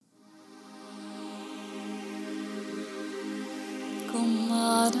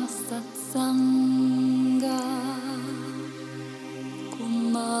Kumara Satsanga,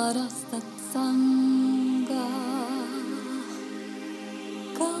 Kumara Satsanga,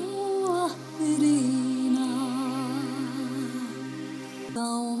 Kawahrina,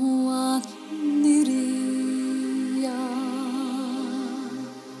 Kawahniriya,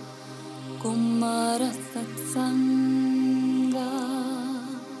 Kumara Satsanga,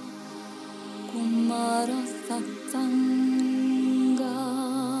 Kumara Satsanga.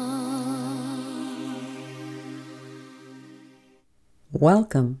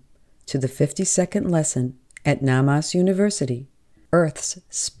 Welcome to the 52nd lesson at Namas University, Earth's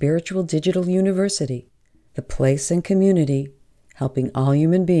spiritual digital university, the place and community helping all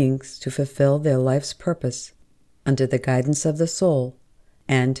human beings to fulfill their life's purpose under the guidance of the soul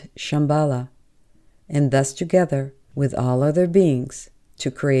and Shambhala, and thus together with all other beings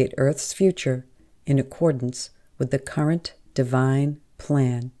to create Earth's future in accordance with the current divine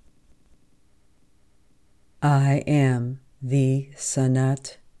plan. I am the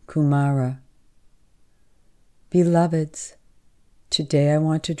SANAT Kumara. Beloveds, today I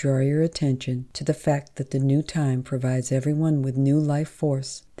want to draw your attention to the fact that the new time provides everyone with new life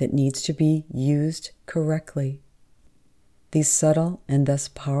force that needs to be used correctly. These subtle and thus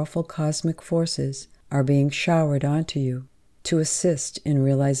powerful cosmic forces are being showered onto you to assist in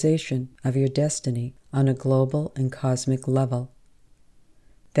realization of your destiny on a global and cosmic level.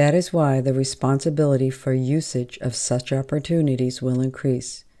 That is why the responsibility for usage of such opportunities will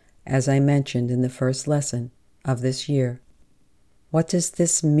increase, as I mentioned in the first lesson of this year. What does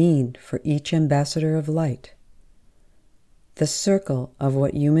this mean for each ambassador of light? The circle of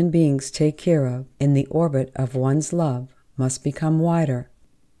what human beings take care of in the orbit of one's love must become wider.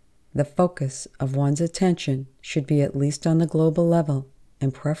 The focus of one's attention should be at least on the global level,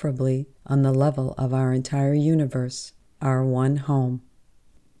 and preferably on the level of our entire universe, our one home.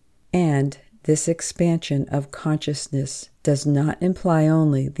 And this expansion of consciousness does not imply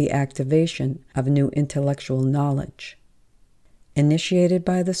only the activation of new intellectual knowledge. Initiated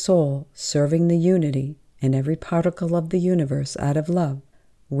by the soul serving the unity in every particle of the universe out of love,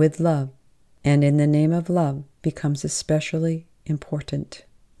 with love, and in the name of love becomes especially important.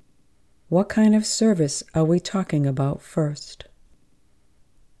 What kind of service are we talking about first?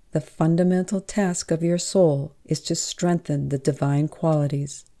 The fundamental task of your soul is to strengthen the divine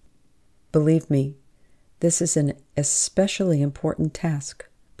qualities. Believe me, this is an especially important task,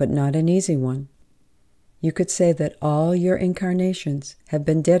 but not an easy one. You could say that all your incarnations have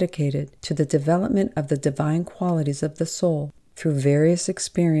been dedicated to the development of the divine qualities of the soul through various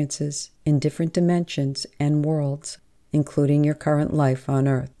experiences in different dimensions and worlds, including your current life on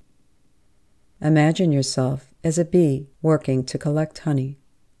Earth. Imagine yourself as a bee working to collect honey.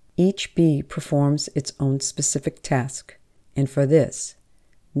 Each bee performs its own specific task, and for this,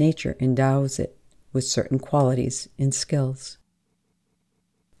 nature endows it with certain qualities and skills.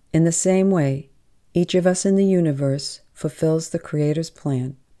 In the same way, each of us in the universe fulfills the Creator's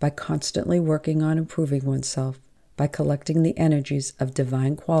plan by constantly working on improving oneself, by collecting the energies of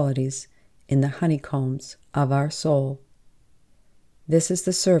divine qualities in the honeycombs of our soul. This is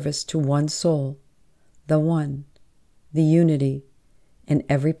the service to one soul, the one, the unity, in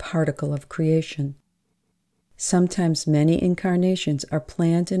every particle of creation. Sometimes many incarnations are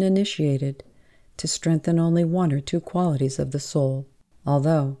planned and initiated to strengthen only one or two qualities of the soul,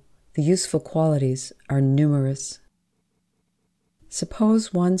 although the useful qualities are numerous.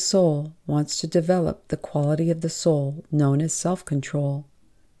 Suppose one soul wants to develop the quality of the soul known as self-control.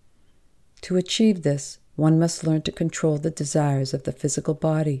 To achieve this, one must learn to control the desires of the physical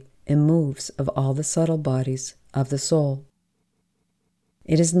body and moves of all the subtle bodies of the soul.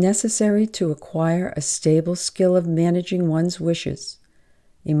 It is necessary to acquire a stable skill of managing one's wishes,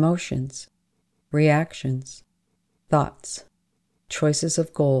 emotions, reactions, thoughts, choices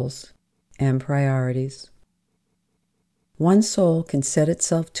of goals, and priorities. One soul can set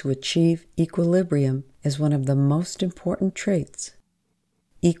itself to achieve equilibrium as one of the most important traits.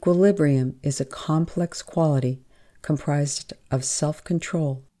 Equilibrium is a complex quality comprised of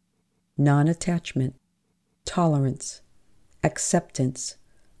self-control, non-attachment, tolerance, acceptance,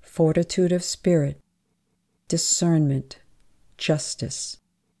 fortitude of spirit, discernment, justice,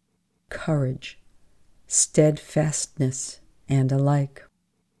 courage, steadfastness, and alike.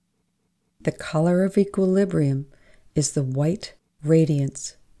 The color of equilibrium is the white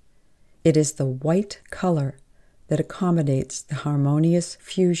radiance. It is the white color that accommodates the harmonious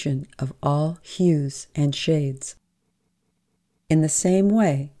fusion of all hues and shades. In the same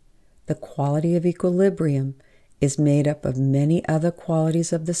way, the quality of equilibrium is made up of many other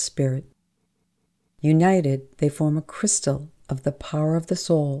qualities of the spirit. United, they form a crystal of the power of the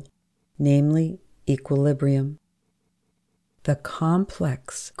soul, namely equilibrium. The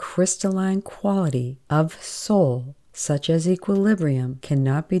complex, crystalline quality of soul, such as equilibrium,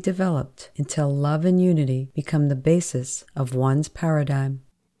 cannot be developed until love and unity become the basis of one's paradigm.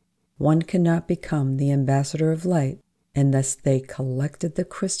 One cannot become the ambassador of light unless they collected the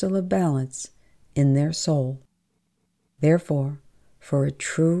crystal of balance in their soul. Therefore, for a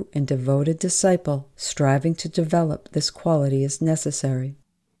true and devoted disciple, striving to develop this quality is necessary.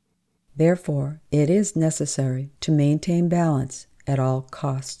 Therefore, it is necessary to maintain balance at all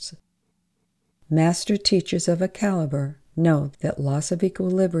costs. Master teachers of a caliber know that loss of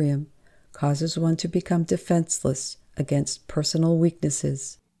equilibrium causes one to become defenseless against personal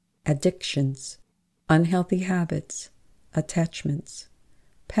weaknesses, addictions, unhealthy habits, attachments,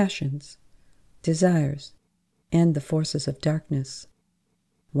 passions, desires, and the forces of darkness.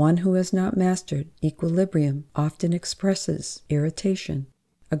 One who has not mastered equilibrium often expresses irritation,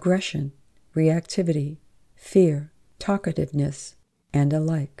 aggression, reactivity, fear, talkativeness, and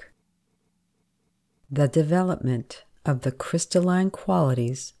alike. The development of the crystalline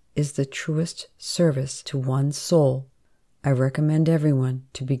qualities is the truest service to one's soul. I recommend everyone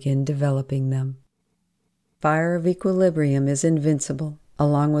to begin developing them. Fire of equilibrium is invincible,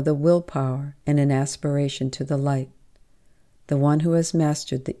 along with a willpower and an aspiration to the light. The one who has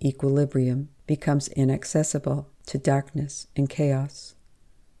mastered the equilibrium becomes inaccessible to darkness and chaos.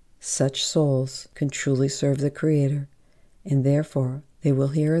 Such souls can truly serve the Creator, and therefore they will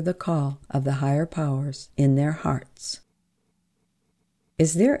hear the call of the higher powers in their hearts.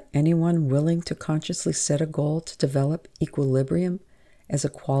 Is there anyone willing to consciously set a goal to develop equilibrium as a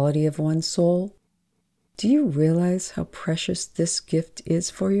quality of one's soul? Do you realize how precious this gift is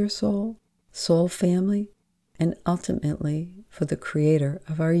for your soul, soul family, and ultimately for the Creator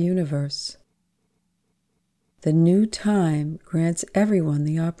of our universe? The new time grants everyone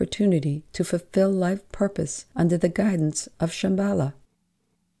the opportunity to fulfill life purpose under the guidance of Shambhala.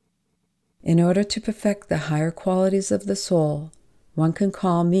 In order to perfect the higher qualities of the soul, one can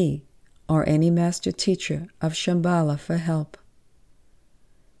call me or any master teacher of Shambhala for help.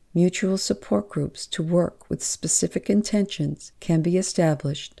 Mutual support groups to work with specific intentions can be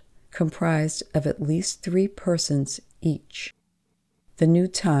established, comprised of at least 3 persons each. The new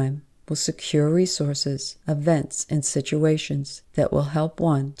time will secure resources, events, and situations that will help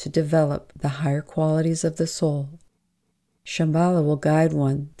one to develop the higher qualities of the soul. Shambhala will guide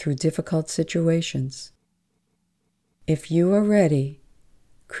one through difficult situations. If you are ready,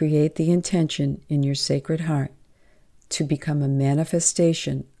 create the intention in your sacred heart to become a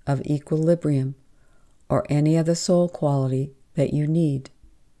manifestation of equilibrium or any other soul quality that you need.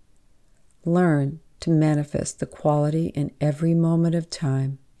 Learn to manifest the quality in every moment of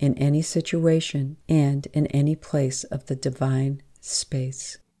time, in any situation, and in any place of the divine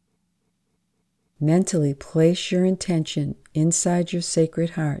space. Mentally place your intention inside your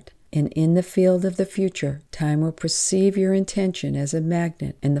sacred heart, and in the field of the future, time will perceive your intention as a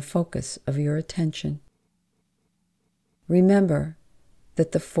magnet and the focus of your attention. Remember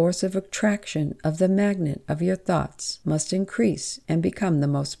that the force of attraction of the magnet of your thoughts must increase and become the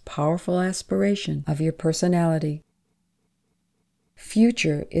most powerful aspiration of your personality.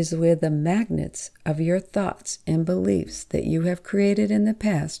 Future is where the magnets of your thoughts and beliefs that you have created in the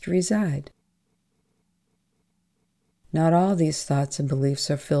past reside. Not all these thoughts and beliefs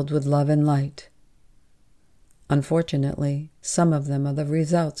are filled with love and light. Unfortunately, some of them are the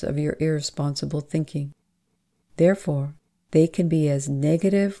results of your irresponsible thinking. Therefore, they can be as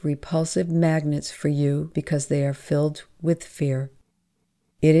negative, repulsive magnets for you because they are filled with fear.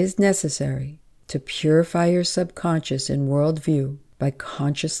 It is necessary to purify your subconscious and worldview by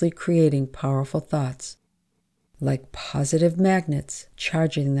consciously creating powerful thoughts, like positive magnets,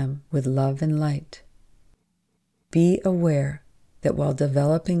 charging them with love and light. Be aware that while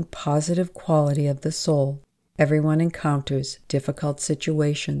developing positive quality of the soul, everyone encounters difficult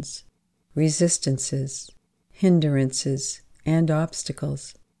situations, resistances, hindrances, and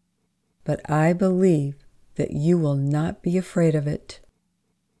obstacles. But I believe that you will not be afraid of it.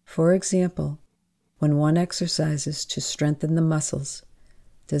 For example, when one exercises to strengthen the muscles,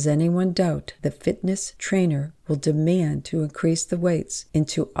 does anyone doubt the fitness trainer will demand to increase the weights and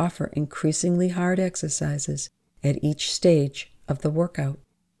to offer increasingly hard exercises at each stage of the workout?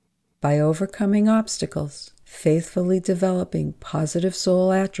 By overcoming obstacles, faithfully developing positive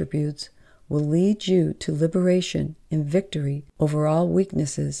soul attributes will lead you to liberation and victory over all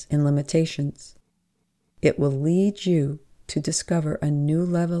weaknesses and limitations. It will lead you to discover a new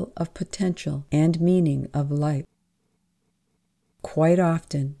level of potential and meaning of life. Quite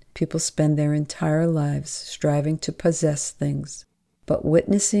often, people spend their entire lives striving to possess things, but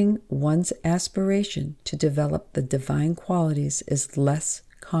witnessing one's aspiration to develop the divine qualities is less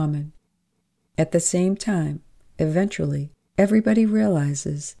common. At the same time, eventually, everybody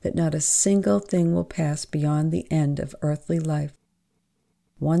realizes that not a single thing will pass beyond the end of earthly life.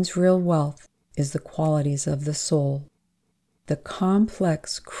 One's real wealth is the qualities of the soul. The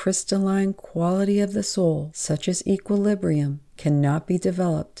complex, crystalline quality of the soul, such as equilibrium, cannot be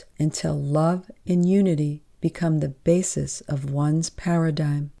developed until love and unity become the basis of one's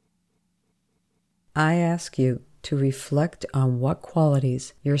paradigm. I ask you to reflect on what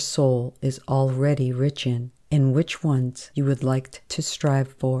qualities your soul is already rich in and which ones you would like to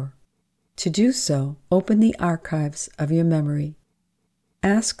strive for. To do so, open the archives of your memory.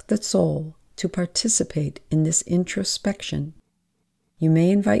 Ask the soul to participate in this introspection. You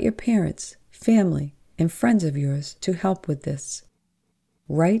may invite your parents, family, and friends of yours to help with this.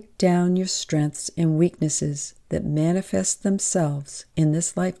 Write down your strengths and weaknesses that manifest themselves in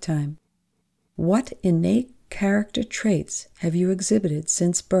this lifetime. What innate character traits have you exhibited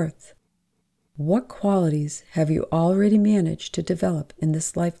since birth? What qualities have you already managed to develop in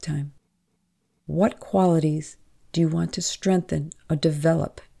this lifetime? What qualities do you want to strengthen or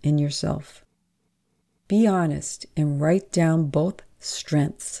develop in yourself? Be honest and write down both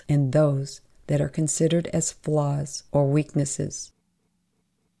strengths and those that are considered as flaws or weaknesses.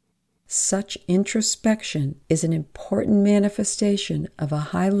 Such introspection is an important manifestation of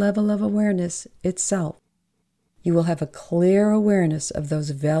a high level of awareness itself. You will have a clear awareness of those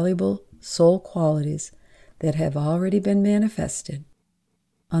valuable soul qualities that have already been manifested.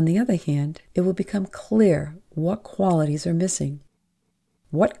 On the other hand, it will become clear what qualities are missing.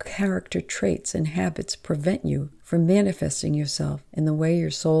 What character traits and habits prevent you from manifesting yourself in the way your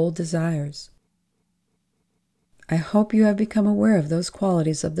soul desires? I hope you have become aware of those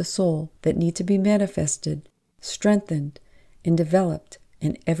qualities of the soul that need to be manifested, strengthened, and developed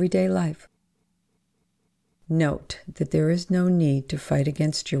in everyday life. Note that there is no need to fight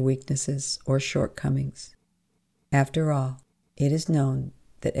against your weaknesses or shortcomings. After all, it is known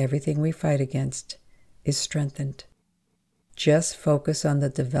that everything we fight against is strengthened. Just focus on the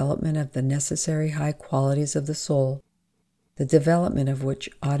development of the necessary high qualities of the soul, the development of which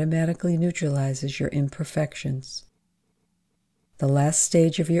automatically neutralizes your imperfections. The last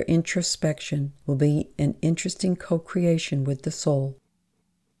stage of your introspection will be an interesting co-creation with the soul.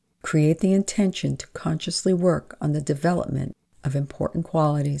 Create the intention to consciously work on the development of important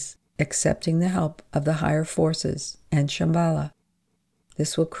qualities, accepting the help of the higher forces and Shambhala.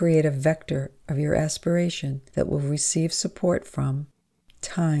 This will create a vector of your aspiration that will receive support from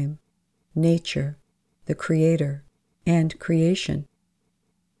time, nature, the Creator, and creation.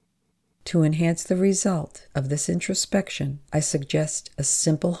 To enhance the result of this introspection, I suggest a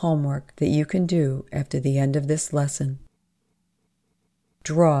simple homework that you can do after the end of this lesson.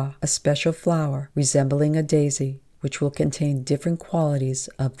 Draw a special flower resembling a daisy, which will contain different qualities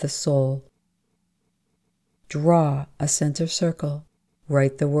of the soul. Draw a center circle.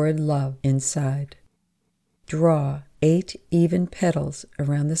 Write the word love inside. Draw 8 even petals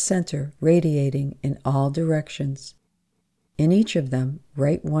around the center, radiating in all directions. In each of them,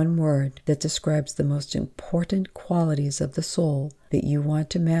 write one word that describes the most important qualities of the soul that you want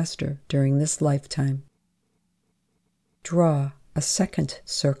to master during this lifetime. Draw a second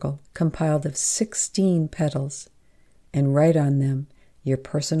circle compiled of 16 petals and write on them your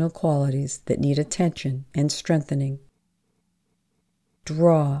personal qualities that need attention and strengthening.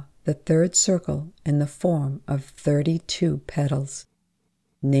 Draw the third circle in the form of 32 petals.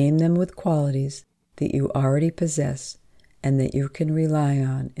 Name them with qualities that you already possess and that you can rely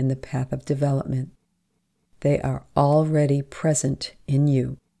on in the path of development. They are already present in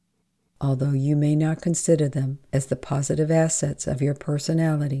you, although you may not consider them as the positive assets of your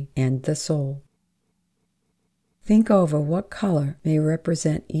personality and the soul. Think over what color may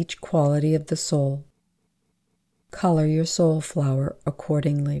represent each quality of the soul. Color your soul flower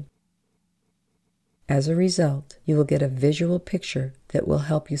accordingly. As a result, you will get a visual picture that will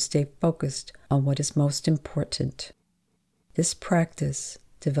help you stay focused on what is most important. This practice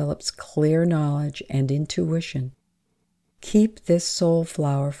develops clear knowledge and intuition. Keep this soul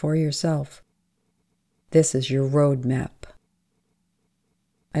flower for yourself. This is your roadmap.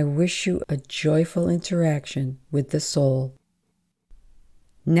 I wish you a joyful interaction with the soul.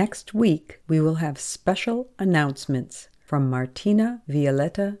 Next week, we will have special announcements from Martina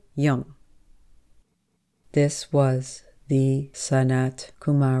Violetta Young. This was the SANAT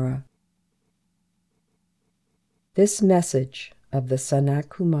Kumara. This message of the SANAT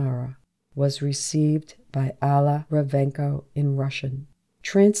Kumara was received by Alla Ravenko in Russian.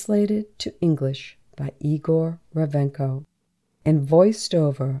 translated to English by Igor Ravenko, and voiced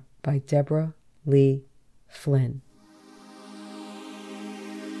over by Deborah Lee Flynn.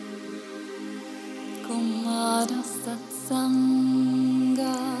 Kumara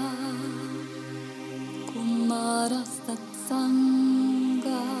Satsanga, Kumara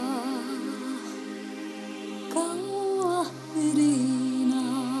Satsanga, Kawa Irina,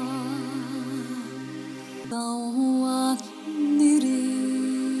 Kawa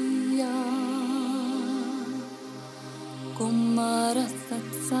Niriya, Kumara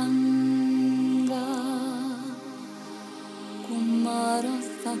Satsanga.